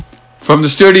From the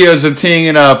studios of Teeing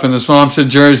It Up in the Swamps of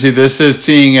Jersey, this is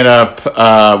Teeing It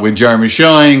Up with Jeremy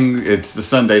Schilling. It's the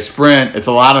Sunday Sprint. It's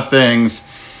a lot of things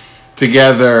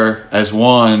together as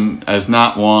one, as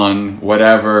not one,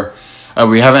 whatever.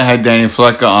 We haven't had Danny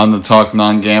Flecka on to talk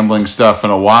non-gambling stuff in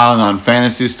a while,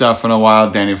 non-fantasy stuff in a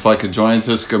while. Danny Flecka joins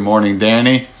us. Good morning,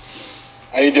 Danny.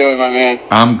 How you doing, my man?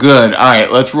 I'm good. All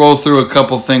right, let's roll through a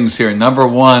couple things here. Number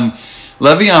one,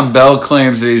 Le'Veon Bell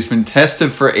claims that he's been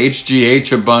tested for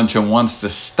HGH a bunch and wants to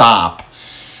stop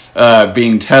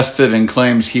being tested and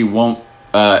claims he won't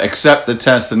accept the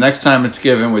test the next time it's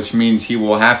given, which means he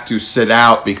will have to sit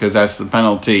out because that's the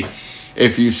penalty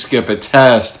if you skip a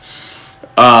test.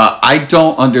 I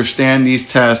don't understand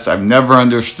these tests. I've never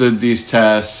understood these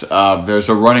tests. There's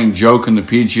a running joke in the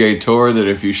PGA Tour that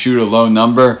if you shoot a low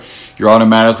number, you're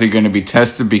automatically going to be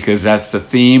tested because that's the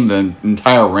theme. The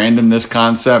entire randomness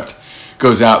concept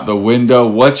goes out the window.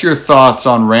 What's your thoughts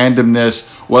on randomness,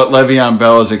 what Le'Veon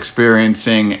Bell is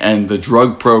experiencing, and the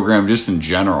drug program just in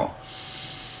general?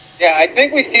 Yeah, I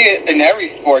think we see it in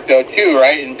every sport, though, too,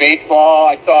 right? In baseball,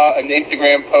 I saw an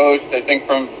Instagram post, I think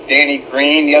from Danny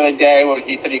Green the other day, where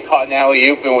he said he caught an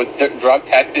alley-oop and was drug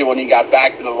tested when he got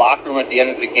back to the locker room at the end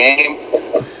of the game.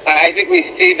 I think we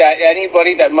see that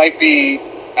anybody that might be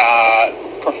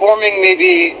performing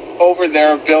maybe over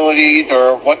their abilities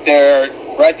or what their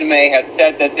resume has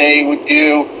said that they would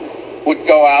do would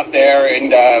go out there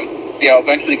and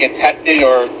eventually get tested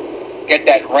or get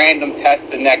that random test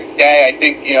the next day. I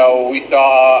think we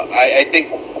saw. I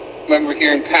remember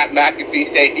hearing Pat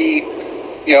McAfee say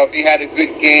if he had a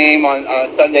good game on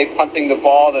Sunday punting the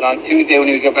ball, then on Tuesday when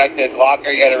he would go back to his locker,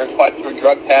 he had a request for a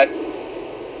drug test.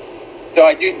 So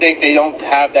I do think they don't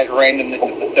have that randomness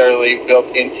necessarily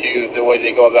built into the way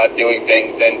they go about doing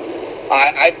things. And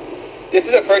this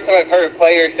is the first time I've heard a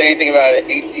player say anything about an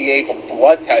HGH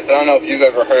blood test. I don't know if you've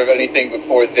ever heard of anything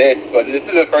before this, but this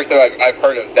is the first time I've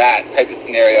heard of that type of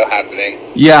scenario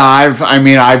happening. Yeah,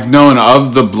 I've known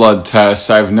of the blood tests.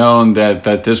 I've known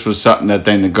that this was something that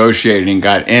they negotiated and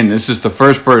got in. This is the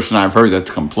first person I've heard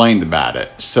that's complained about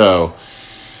it. So,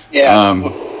 yeah,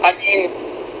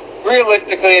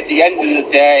 realistically, at the end of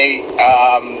the day,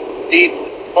 these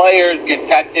players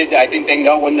get tested. I think they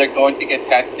know when they're going to get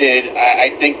tested.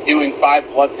 I think doing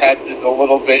 5 blood tests is a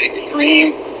little bit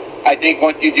extreme. I think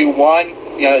once you do one,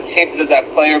 the chances of that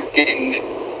player getting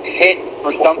hit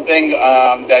for something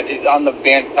that is on the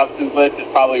banned substance list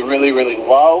is probably really, really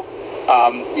low.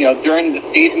 During the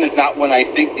season is not when I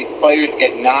think these players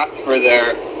get knocked for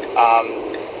their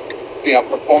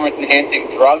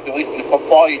performance-enhancing drugs. At least in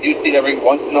football, you do see it every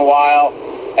once in a while.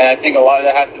 And I think a lot of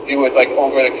that has to do with,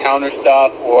 over-the-counter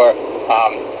stuff or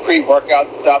pre-workout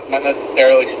stuff, not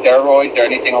necessarily steroids or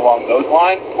anything along those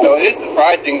lines. So it is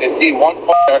surprising to see one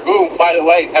player who, by the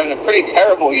way, is having a pretty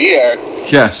terrible year,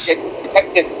 yes, get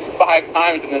protected 5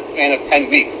 times in the span of 10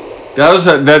 weeks.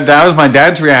 That was my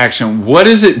dad's reaction. What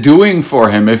is it doing for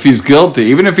him if he's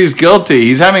guilty? Even if he's guilty,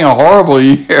 he's having a horrible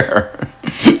year.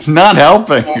 It's not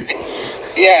helping.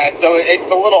 Yeah, so it's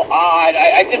a little odd.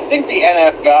 I just think the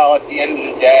NFL, at the end of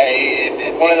the day,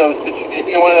 is one of those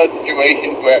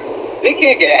situations where they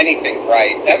can't get anything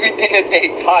right. Everything that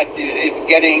they touch is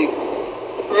getting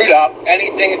screwed up.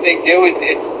 Anything that they do is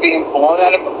being blown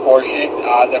out of proportion.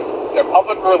 Their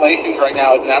public relations right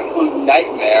now is an absolute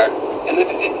nightmare, and this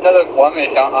is just another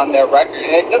blemish on their record.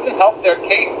 And it doesn't help their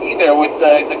case either with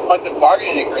the collective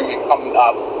bargaining agreement coming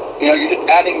up. You're just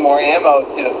adding more ammo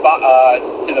to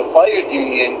the players'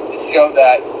 union to show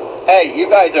that, hey, you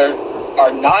guys are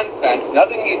nonsense.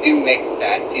 Nothing you do makes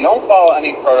sense. You don't follow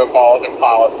any protocols or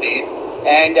policies.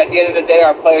 And at the end of the day,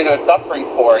 our players are suffering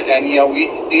for it. And, we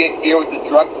see it here with the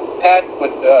drug test,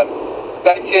 with the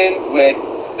suspensions, with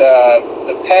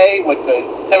the pay, with the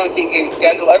 17-game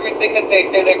schedule. Everything that they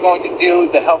say they're going to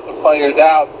do to help the players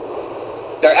out,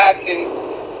 their actions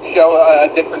show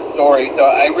a different story. So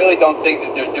I really don't think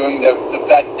that they're doing the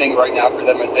best thing right now for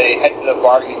them as they head to the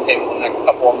bargaining table in the next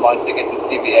couple of months to get the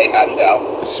CBA hashed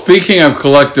out. Speaking of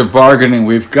collective bargaining,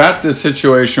 we've got this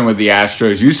situation with the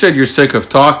Astros. You said you're sick of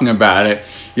talking about it,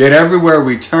 yet everywhere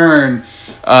we turn,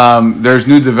 there's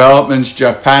new developments.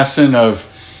 Jeff Passan of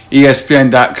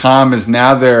ESPN.com is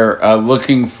now there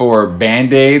looking for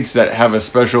Band-Aids that have a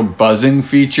special buzzing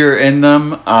feature in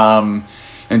them.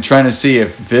 And trying to see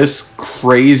if this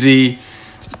crazy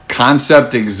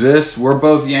concept exists. We're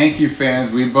both Yankee fans.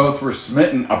 We both were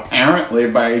smitten, apparently,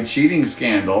 by a cheating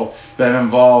scandal that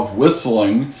involved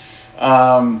whistling.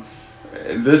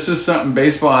 This is something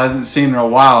baseball hasn't seen in a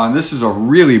while, and this is a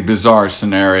really bizarre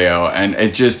scenario. And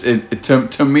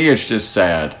to me, it's just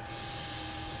sad.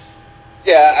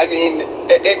 Yeah, I mean,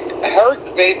 it hurts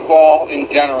baseball in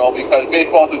general because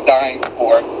baseball is a dying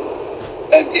sport,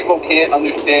 and people can't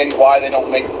understand why they don't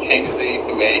make the changes they need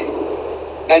to make.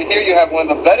 And here you have one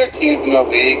of the better teams in the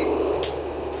league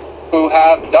who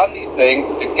have done these things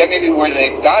to get maybe where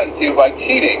they've gotten to by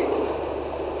cheating.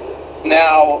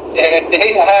 Now, if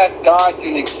they have gone to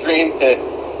an extreme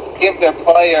to give their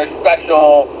players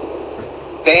special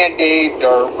band-aids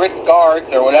or wrist guards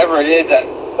or whatever it is that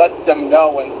lets them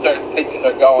know when certain pitches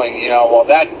are going, well,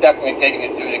 that's definitely taking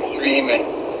it to an extreme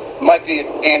and might be a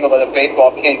scandal that a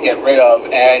baseball can't get rid of.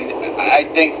 And I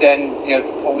think then,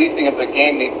 policing of the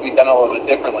game needs to be done a little bit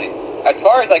differently. As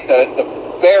far as like the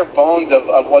bare bones of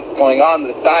what's going on,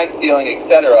 the sign stealing,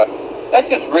 etc., that's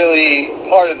just really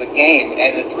part of the game,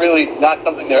 and it's really not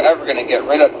something they're ever going to get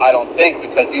rid of, I don't think,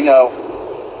 because,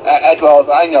 as well as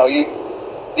I know,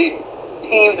 these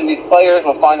teams and these players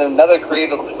will find another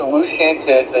creative solution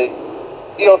to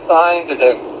steal signs or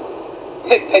to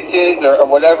hit pitches or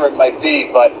whatever it might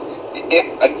be. But if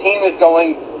a team is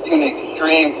going to an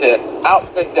extreme to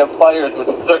outfit their players with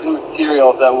certain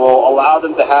materials that will allow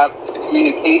them to have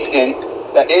communication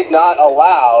that is not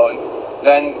allowed,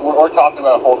 then we're talking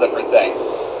about a whole different thing.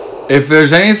 If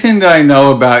there's anything that I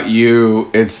know about you,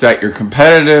 it's that you're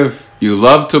competitive, you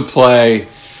love to play,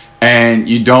 and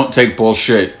you don't take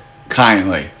bullshit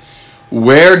kindly.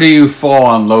 Where do you fall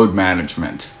on load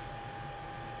management?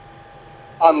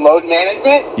 On load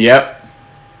management? Yep.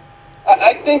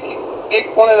 I think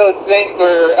it's one of those things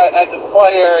where, as a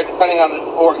player, depending on the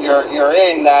sport you're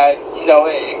in, that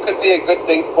it could be a good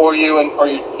thing for you and for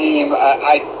your team.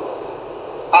 I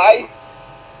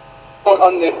don't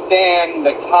understand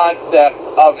the concept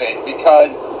of it because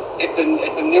it's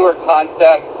a newer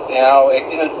concept.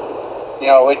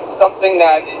 It's something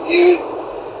that is used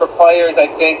for players, I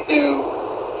think, to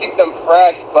keep them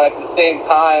fresh, but at the same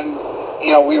time,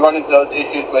 we run into those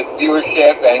issues with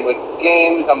viewership and with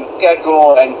games on the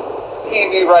schedule and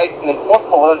TV rights, and it's more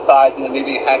politicized than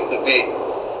maybe it has to be.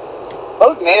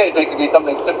 Load management could be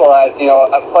something simple as,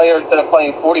 a player, instead of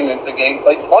playing 40 minutes a game,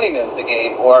 plays 20 minutes a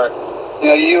game, or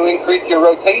you increase your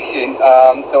rotation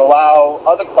to allow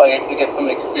other players to get some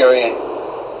experience.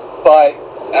 But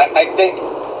I think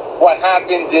what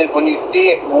happens is when you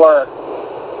see it work,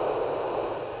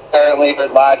 apparently for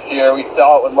last year, we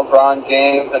saw it with LeBron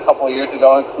James a couple of years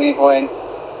ago in Cleveland.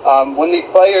 When these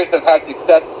players have had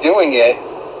success doing it,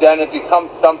 then it becomes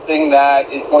something that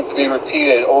is going to be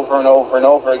repeated over and over and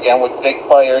over again with big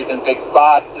players and big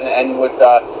spots and with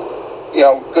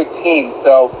good teams.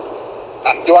 So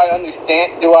do I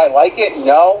understand? Do I like it?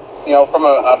 No. From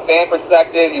a fan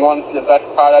perspective, you want to see the best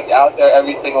product out there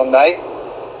every single night.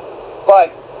 But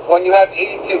when you have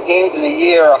 82 games in a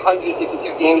year,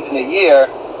 162 games in a year,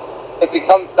 it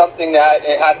becomes something that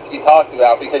it has to be talked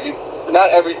about because not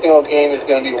every single game is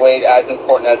going to be weighed as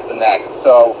important as the next.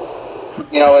 So,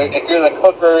 if you're the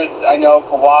Clippers, I know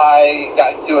Kawhi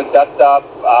got into a dust-up,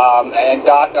 and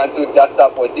Doc got into a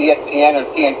dust-up with ESPN or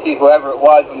TNT, whoever it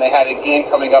was, when they had a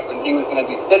game coming up and he was going to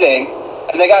be sitting,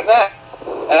 and they got mad.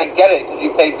 And I get it, because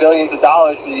you pay billions of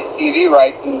dollars for these TV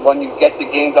rights, and when you get the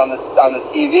games on the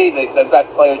TV, the best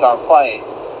players aren't playing.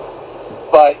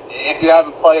 But if you have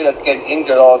a player that's getting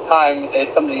injured all the time,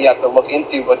 it's something you have to look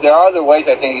into. But there are other ways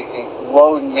I think you can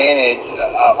load manage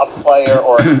a player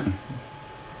or...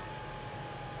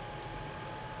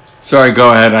 Sorry,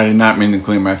 go ahead. I did not mean to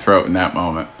clear my throat in that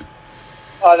moment.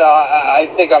 Oh, no,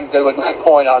 I think I'm good with my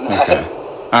point on that. Okay.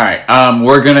 All right.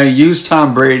 We're going to use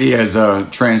Tom Brady as a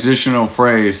transitional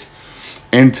phrase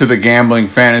into the gambling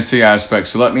fantasy aspect.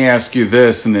 So let me ask you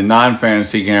this in the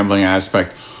non-fantasy gambling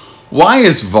aspect. Why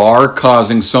is VAR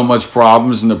causing so much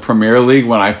problems in the Premier League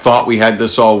when I thought we had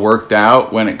this all worked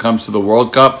out when it comes to the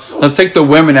World Cup? Let's take the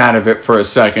women out of it for a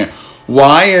second.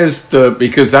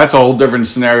 Because that's a whole different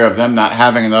scenario of them not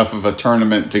having enough of a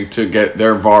tournament to get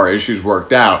their VAR issues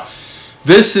worked out.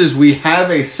 We have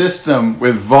a system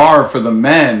with VAR for the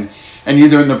men, and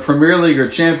either in the Premier League or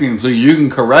Champions League, you can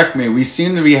correct me, we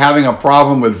seem to be having a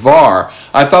problem with VAR.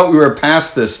 I thought we were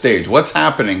past this stage. What's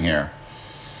happening here?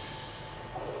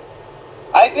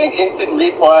 I think instant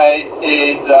replay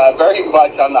is very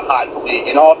much on the hot seat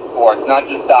in all sports, not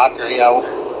just soccer.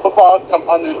 Football's come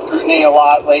under scrutiny a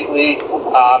lot lately. In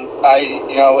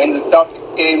the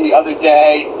Celtics game the other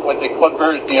day with the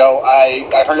Clippers, I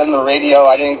heard on the radio.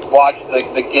 I didn't watch the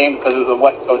game because it was a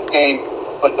West Coast game,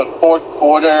 but the fourth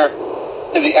quarter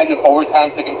to the end of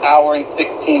overtime took an hour and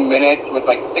 16 minutes with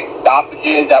 6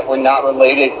 stoppages that were not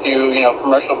related to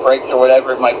commercial breaks or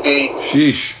whatever it might be.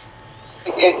 Sheesh.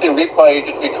 Instant replay is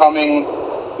just becoming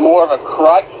more of a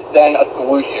crutch than a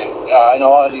solution in a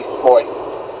lot of these sports.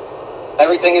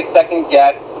 Everything is second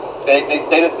guessed. They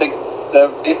say that the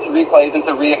instant replay isn't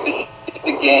to re-efficient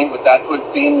the game, but that's what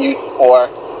it's being used for.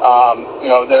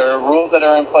 There are rules that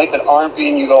are in place that aren't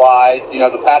being utilized.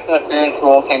 The pass interference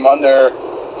rule came under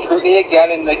scrutiny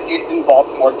again in the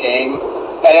Houston-Baltimore game.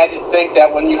 And I just think that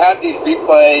when you have these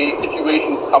replay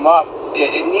situations come up,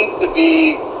 it needs to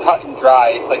be cut and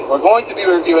dry. It's like, we're going to be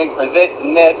reviewing for this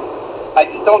and this. I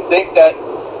just don't think that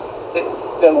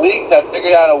the leagues have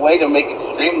figured out a way to make it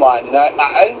streamlined. And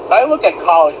I look at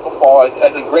college football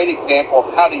as a great example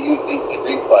of how to use instant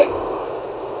replay.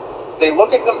 They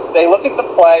look at the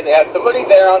play. They have somebody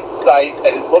there on site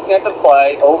that is looking at the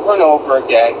play over and over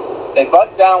again. They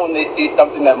bust down when they see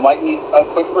something that might need a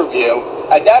quick review.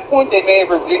 At that point, they may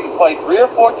have reviewed the play 3 or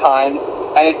 4 times,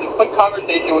 and it's a quick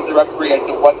conversation with the referee as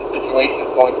to what the situation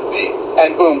is going to be.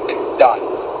 And boom, it's done.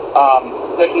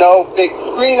 There's no big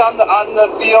screen on the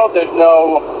field. There's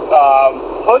no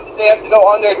hood that they have to go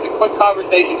under. It's a quick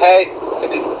conversation. Hey,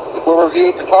 we're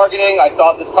reviewing for targeting. I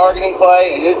saw this targeting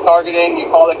play. It is targeting. You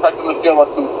call it correct on the field.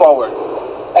 Let's move forward.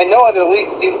 And no other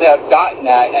league seems to have gotten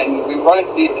that, and we run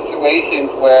into these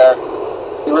situations where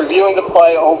you're reviewing the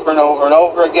play over and over and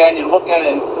over again. You're looking at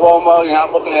it in slow-mo. You're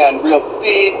not looking at it in real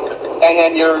speed, and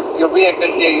then you're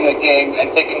re-officiating the game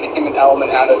and taking the human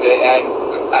element out of it.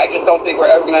 And I just don't think we're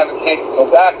ever going to have a chance to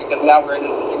go back, because now we're in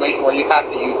a situation where you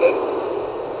have to use it.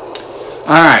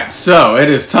 All right, so it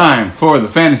is time for the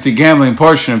fantasy gambling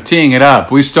portion of Teeing It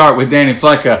Up. We start with Danny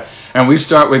Flecka, and we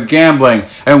start with gambling.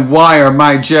 And why are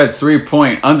my Jets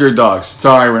 3-point underdogs?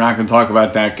 Sorry, we're not going to talk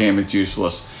about that game. It's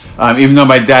useless. Even though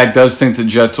my dad does think the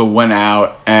Jets will win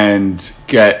out and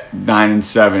get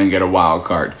 9-7 and get a wild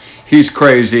card. He's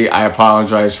crazy. I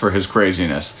apologize for his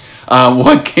craziness.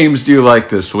 What games do you like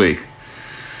this week?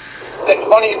 It's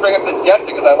funny you bring up the Jets,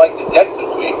 because I like the Jets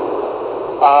this week.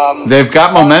 They've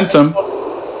got momentum.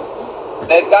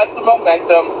 They've got some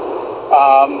momentum.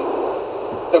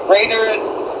 The Raiders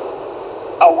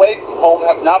away from home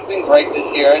have not been great this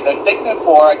year. They're 6-4.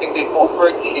 I think they've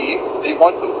overachieved. They've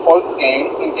won some close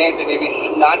games, some games they maybe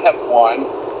should not have won.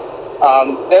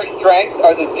 Their strengths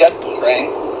are the Jets'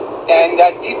 strengths, and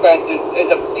that defense is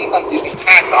a defense you can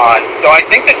pass on. So I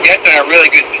think the Jets are in a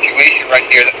really good situation right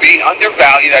here. They're being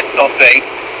undervalued, I still think,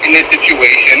 in this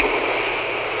situation.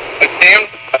 But Sam,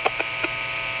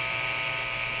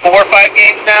 4 or 5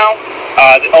 games now.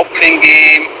 The opening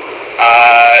game,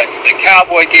 the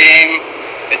Cowboy game.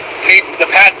 The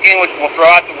past game, which we'll throw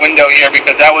out the window here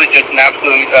because that was just an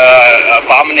absolute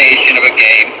abomination of a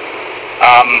game.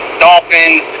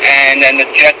 Dolphins, and then the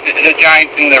Jets, the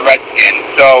Giants, and the Redskins.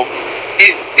 So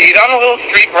he's on a little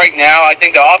streak right now. I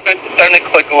think the offense is starting to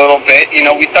click a little bit.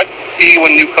 We start to see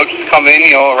when new coaches come in,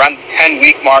 around the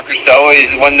 10-week mark or so is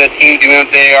when the teams, even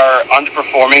if they are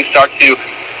underperforming, start to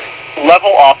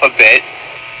level off a bit.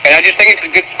 And I just think it's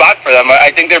a good spot for them. I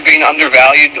think they're being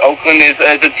undervalued. Oakland is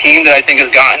a team that I think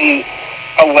has gotten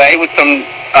away with some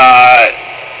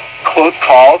close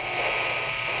calls.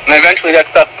 And eventually that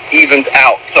stuff evens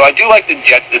out. So I do like the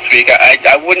Jets this week.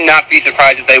 I would not be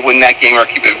surprised if they win that game or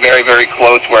keep it very, very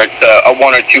close where it's a 1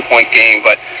 or 2 point game.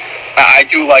 But I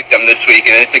do like them this week,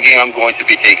 and it's a game I'm going to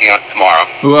be taking on tomorrow.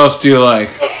 Who else do you like?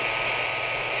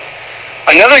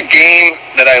 Another game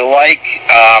that I like,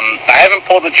 I haven't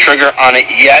pulled the trigger on it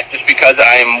yet just because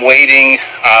I am waiting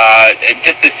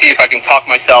just to see if I can talk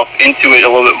myself into it a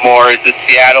little bit more, is the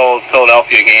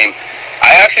Seattle-Philadelphia game.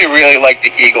 I actually really like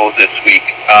the Eagles this week.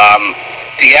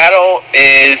 Seattle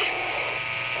is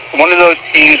one of those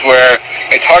teams where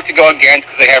it's hard to go against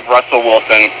because they have Russell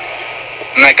Wilson,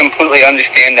 and I completely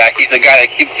understand that. He's a guy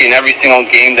that keeps you in every single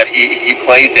game that he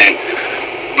plays in.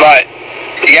 But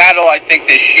Seattle, I think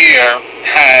this year,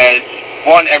 has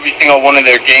won every single one of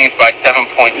their games by 7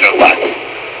 points or less.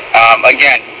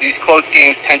 Again, these close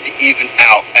games tend to even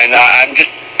out, and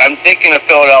I'm thinking of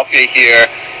Philadelphia here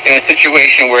in a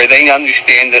situation where they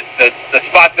understand that the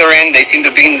spot they're in, they seem to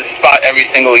be in the spot every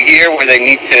single year where they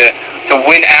need to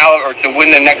win out or to win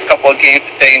the next couple of games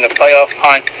to stay in the playoff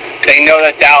hunt. They know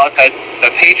that Dallas has the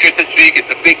Patriots this week.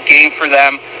 It's a big game for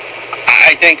them.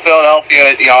 I think Philadelphia,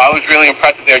 I was really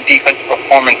impressed with their defensive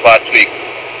performance last week.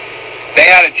 They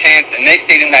had a chance, and they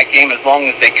stayed in that game as long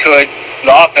as they could.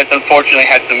 The offense, unfortunately,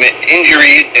 had some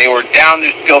injuries. They were down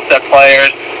their skill set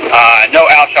players. No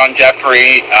Alshon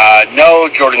Jeffrey, no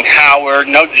Jordan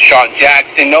Howard, no Deshaun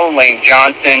Jackson, no Lane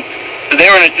Johnson. So they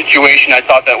were in a situation I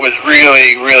thought that was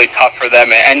really, really tough for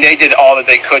them, and they did all that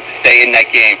they could to stay in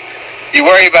that game. You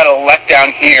worry about a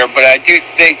letdown here, but I do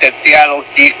think that Seattle's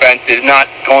defense is not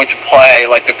going to play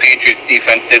like the Patriots'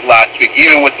 defense did last week,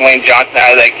 even with Lane Johnson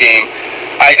out of that game.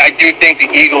 I do think the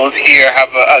Eagles here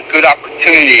have a good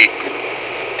opportunity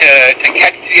to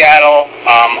catch Seattle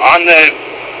on the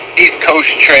East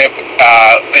Coast trip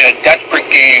in a desperate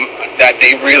game that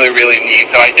they really, really need.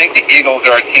 So I think the Eagles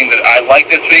are a team that I like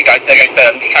this week. Like I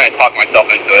said, I'm just trying to talk myself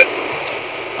into it.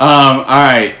 All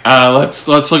right.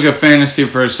 Let's look at fantasy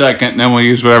for a second, and then we'll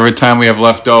use whatever time we have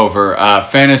left over.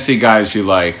 Fantasy guys you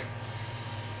like.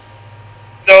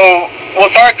 So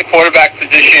we'll start at the quarterback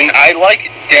position. I like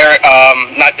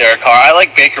not Derek Carr. I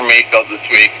like Baker Mayfield this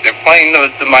week. They're playing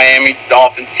the Miami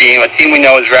Dolphins team, a team we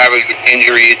know is ravaged with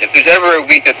injuries. If there's ever a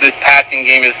week that this passing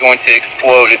game is going to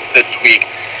explode, it's this week.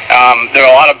 There are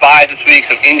a lot of byes this week,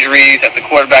 some injuries at the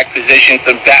quarterback position,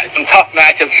 some tough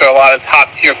matchups for a lot of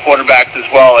top-tier quarterbacks as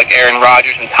well, like Aaron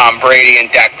Rodgers and Tom Brady and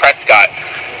Dak Prescott.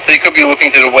 So you could be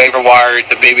looking to the waiver wires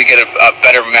to maybe get a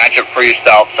better matchup for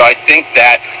yourself. So I think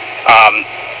that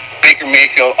Baker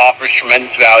Mayfield offers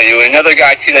tremendous value. And another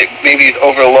guy, too, that maybe is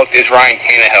overlooked is Ryan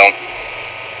Tannehill.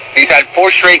 He's had 4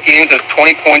 straight games of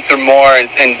 20 points or more in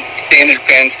standard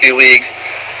fantasy leagues.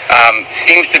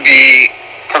 Seems to be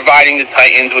providing the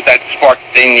Titans with that spark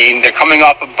they need. They're coming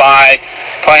off a bye,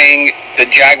 playing the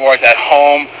Jaguars at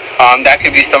home. That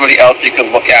could be somebody else you could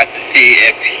look at to see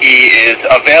if he is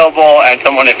available and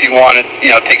someone if you want to,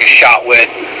 take a shot with.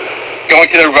 Going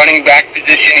to the running back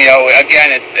position, again,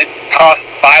 it's tough.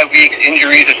 5 weeks,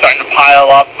 injuries are starting to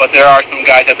pile up, but there are some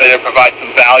guys out there that provide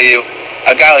some value.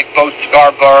 A guy like Bo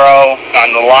Scarborough on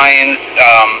the Lions,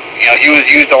 he was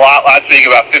used a lot last week,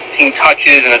 about 15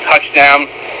 touches and a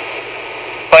touchdown.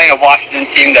 Playing a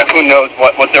Washington team that who knows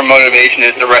what their motivation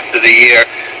is the rest of the year.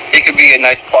 It could be a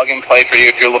nice plug-and-play for you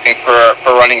if you're looking for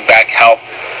running back help.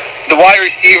 The wide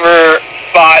receiver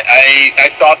spot,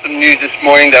 I saw some news this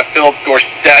morning that Philip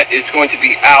Dorsett is going to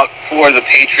be out for the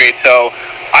Patriots, so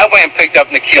I went and picked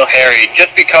up N'Keal Harry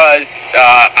just because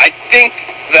I think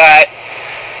that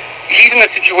he's in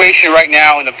a situation right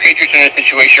now, and the Patriots are in a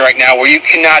situation right now where you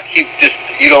cannot keep just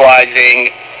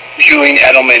utilizing Julian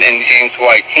Edelman and James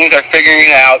White. Teams are figuring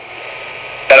it out.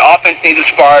 That offense needs a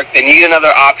spark. They need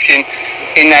another option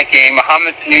in that game.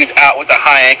 Mohamed Sanu's out with a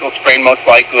high ankle sprain most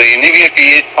likely, and even if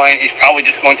he is playing, he's probably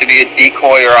just going to be a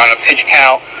decoy or on a pitch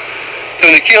count. So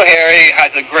N'Keal Harry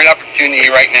has a great opportunity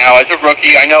right now as a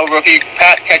rookie. I know rookie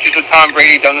pass catches with Tom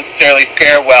Brady don't necessarily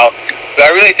fare well, but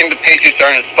I really think the Patriots are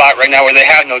in a spot right now where they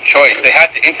have no choice. They have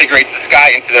to integrate this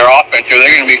guy into their offense, or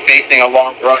they're going to be facing a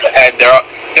long road ahead. Their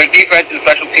defense and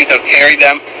special teams have carried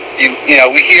them.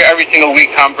 We hear every single week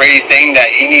Tom Brady saying that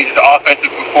he needs his offense to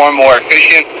perform more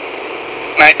efficient,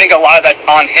 and I think a lot of that's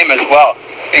on him as well.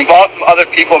 Involve some other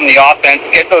people in the offense,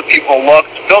 get those people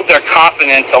looks, build their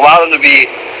confidence, allow them to be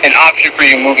an option for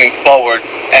you moving forward.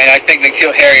 And I think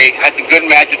N'Keal Harry has a good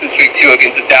matchup this week, too,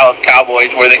 against the Dallas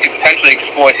Cowboys, where they could potentially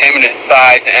exploit him and his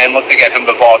size and look to get him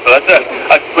the ball. So that's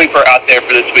a sleeper out there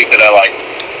for this week that I like.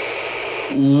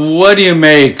 What do you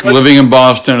make, living in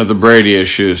Boston, of the Brady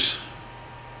issues?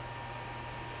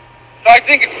 So I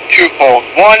think it's twofold.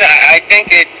 One, I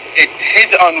think it's his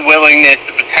unwillingness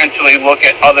to potentially look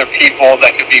at other people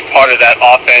that could be part of that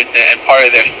offense and part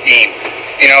of their scheme.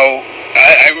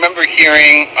 I remember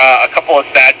hearing a couple of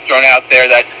stats thrown out there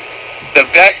that the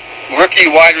best rookie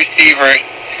wide receiver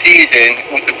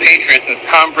season with the Patriots since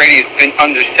Tom Brady has been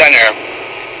under center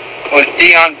was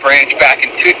Deion Branch back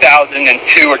in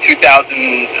 2002 or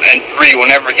 2003,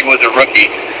 whenever he was a rookie.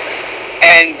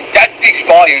 And that speaks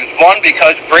volumes. One,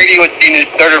 because Brady was in his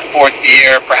 3rd or 4th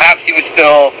year. Perhaps he was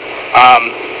still,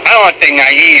 I don't want to say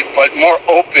naive, but more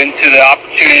open to the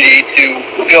opportunity to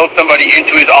build somebody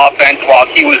into his offense while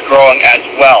he was growing as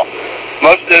well.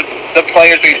 Most of the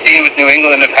players we've seen with New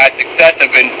England have had success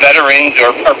have been veterans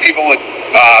or people with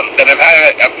that have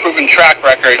had a proven track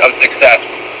record of success.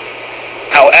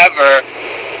 However,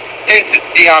 since it's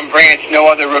Deion Branch, no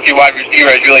other rookie wide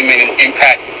receiver has really made an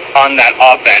impact on that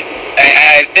offense. And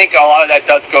I think a lot of that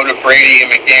does go to Brady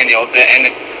and McDaniels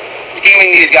and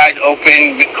scheming these guys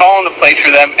open, calling the plays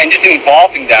for them, and just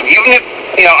involving them. Even if,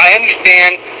 I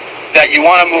understand that you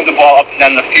want to move the ball up and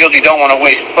down the field, you don't want to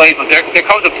waste plays, but there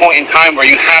comes a point in time where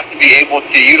you have to be able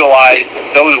to utilize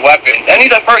those weapons. And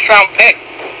he's a first-round pick.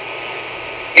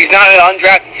 He's not an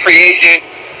undrafted free agent.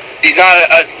 He's not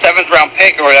a 7th-round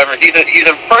pick or whatever. He's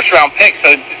a first-round pick.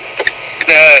 So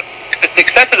the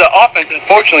success of the offense,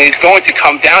 unfortunately, is going to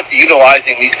come down to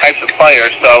utilizing these types of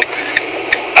players. So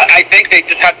I think they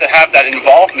just have to have that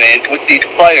involvement with these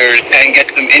players and get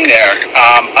them in there.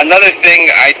 Another thing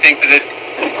I think that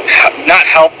has not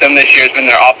helped them this year has been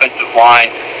their offensive line.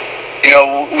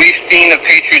 We've seen the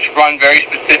Patriots run very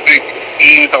specific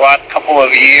schemes the last couple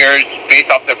of years based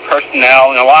off their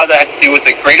personnel, and a lot of that has to do with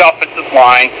a great offensive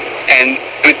line and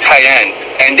good tight ends,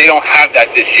 and they don't have that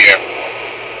this year.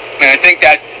 And I think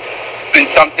that's been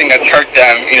something that's hurt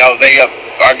them. They have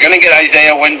are going to get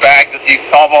Isaiah Wynn back. Does he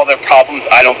solve all their problems?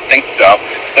 I don't think so.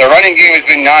 Their running game has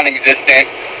been non-existent,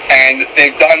 and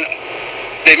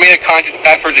they've made a conscious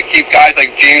effort to keep guys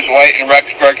like James White and Rex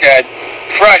Burkhead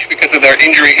fresh because of their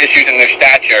injury issues and their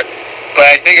stature. But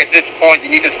I think at this point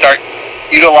you need to start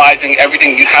utilizing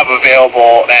everything you have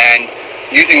available and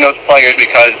using those players,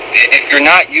 because if you're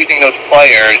not using those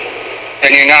players,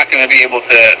 then you're not going to be able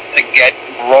to get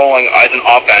rolling as an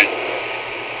offense.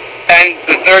 And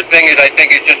the third thing is, I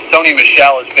think it's just Sony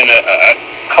Michel has been a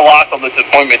colossal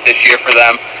disappointment this year for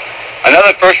them.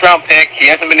 Another first-round pick, he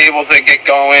hasn't been able to get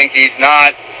going. He's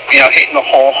not, hitting the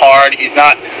hole hard. He's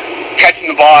not catching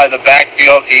the ball out of the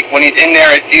backfield. When he's in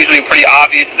there, it's usually pretty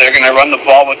obvious that they're going to run the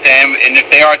ball with him. And if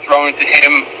they are throwing to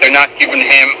him, they're not giving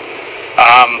him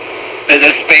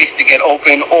the space to get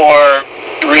open or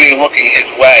really looking his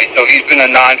way. So he's been a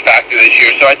non-factor this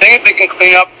year. So I think if they can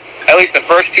clean up at least the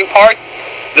first two parts,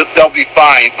 they'll be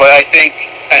fine. But I think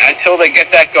until they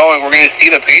get that going, we're going to see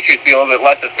the Patriots be a little bit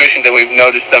less efficient than we've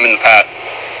noticed them in the past.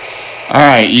 All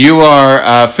right, you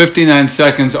are 59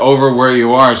 seconds over where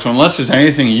you are, so unless there's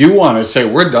anything you want to say,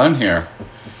 we're done here.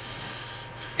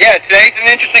 Yeah, today's an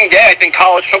interesting day, I think,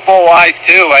 college football-wise,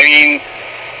 too. I mean,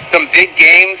 some big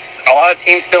games. A lot of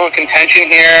teams still in contention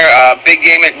here. Big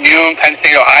game at noon, Penn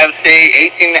State, Ohio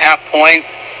State, 18.5 points.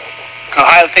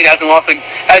 Ohio State hasn't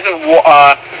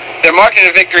their margin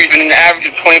of victory has been an average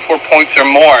of 24 points or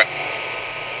more.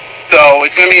 So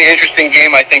it's going to be an interesting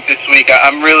game, I think, this week.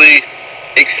 I'm really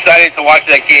excited to watch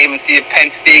that game and see if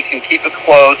Penn State can keep it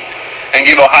close and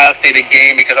give Ohio State a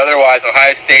game, because otherwise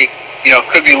Ohio State,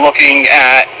 could be looking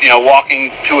at, walking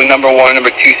to a number 1, number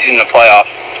 2 seed in the playoffs.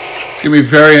 It's going to be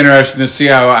very interesting to see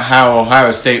how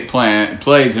Ohio State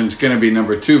plays, and it's going to be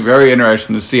number 2, very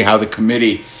interesting to see how the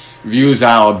committee views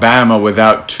Alabama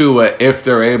without Tua, if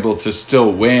they're able to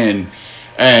still win.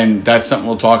 And that's something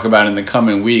we'll talk about in the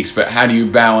coming weeks. But how do you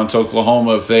balance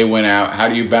Oklahoma if they win out? How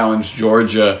do you balance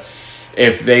Georgia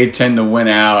if they tend to win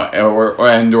out or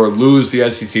lose the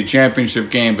SEC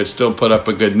championship game but still put up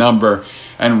a good number?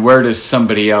 And where does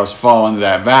somebody else fall into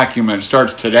that vacuum? And it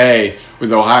starts today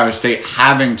with Ohio State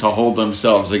having to hold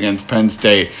themselves against Penn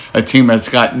State, a team that's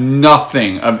got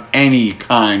nothing of any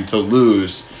kind to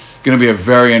lose. Going to be a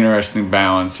very interesting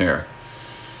balance here.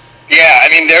 Yeah,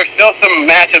 I mean, there's still some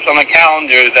matchups on the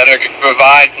calendar that are going to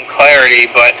provide some clarity,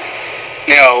 but,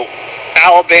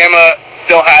 Alabama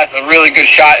still has a really good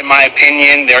shot, in my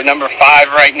opinion. They're number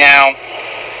 5 right now.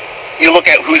 You look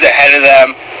at who's ahead of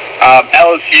them.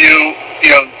 LSU,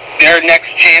 their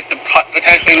next chance to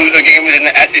potentially lose a game is in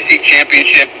the SEC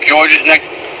championship. Georgia's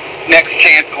next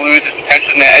chance to lose is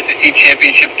potentially in the SEC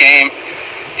championship game.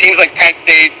 Teams like Penn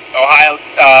State,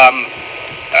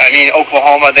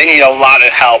 Oklahoma, they need a lot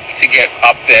of help to get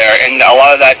up there, and a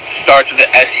lot of that starts with the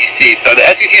SEC. So the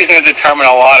SEC is going to determine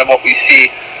a lot of what we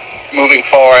see moving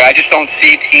forward. I just don't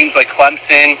see teams like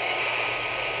Clemson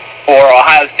or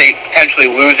Ohio State potentially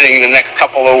losing in the next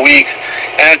couple of weeks.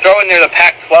 And then throw in there the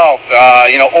Pac-12.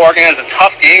 Oregon has a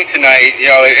tough game tonight.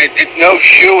 It's no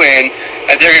shoe-in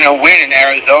that they're going to win in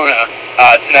Arizona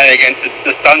tonight against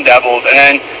the Sun Devils. And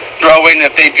then throw in,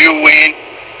 if they do win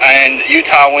and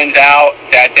Utah wins out,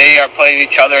 that they are playing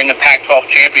each other in the Pac-12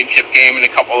 championship game in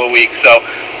a couple of weeks. So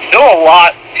still a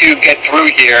lot to get through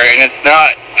here, and it's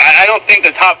not. I don't think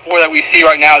the top 4 that we see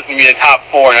right now is going to be the top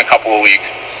 4 in a couple of weeks.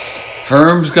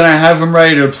 Herm's going to have him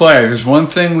ready to play. There's one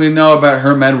thing we know about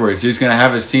Herm Edwards. He's going to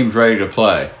have his teams ready to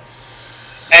play.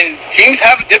 And teams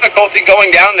have difficulty going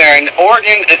down there, and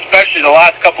Oregon, especially the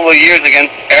last couple of years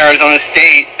against Arizona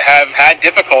State, have had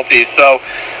difficulties. So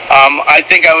I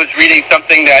think I was reading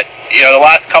something that, the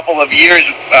last couple of years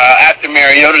after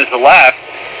Mariota's left,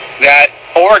 that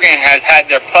Oregon has had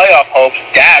their playoff hopes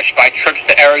dashed by trips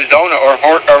to Arizona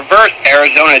or versus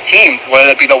Arizona teams,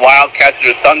 whether it be the Wildcats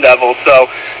or the Sun Devils. So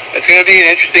it's going to be an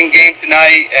interesting game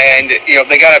tonight, and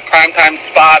they got a primetime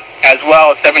spot as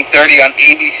well at 7:30 on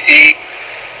ABC.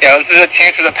 This is a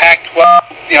chance for the Pac-12.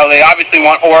 They obviously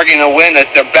want Oregon to win. That's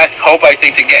their best hope, I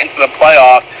think, to get into the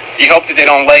playoff. You hope that they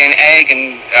don't lay an egg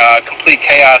and complete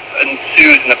chaos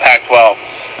ensues in the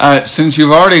Pac-12. Since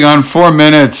you've already gone 4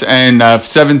 minutes and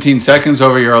 17 seconds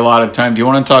over your allotted time, do you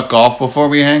want to talk golf before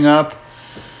we hang up?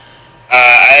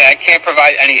 I can't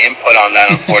provide any input on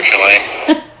that, unfortunately.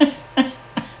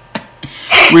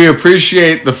 We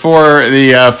appreciate the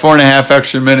 4.5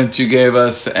 extra minutes you gave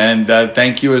us, and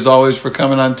thank you as always for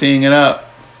coming on Teeing It Up.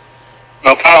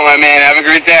 No problem, my man. Have a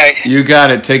great day. You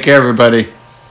got it. Take care, everybody.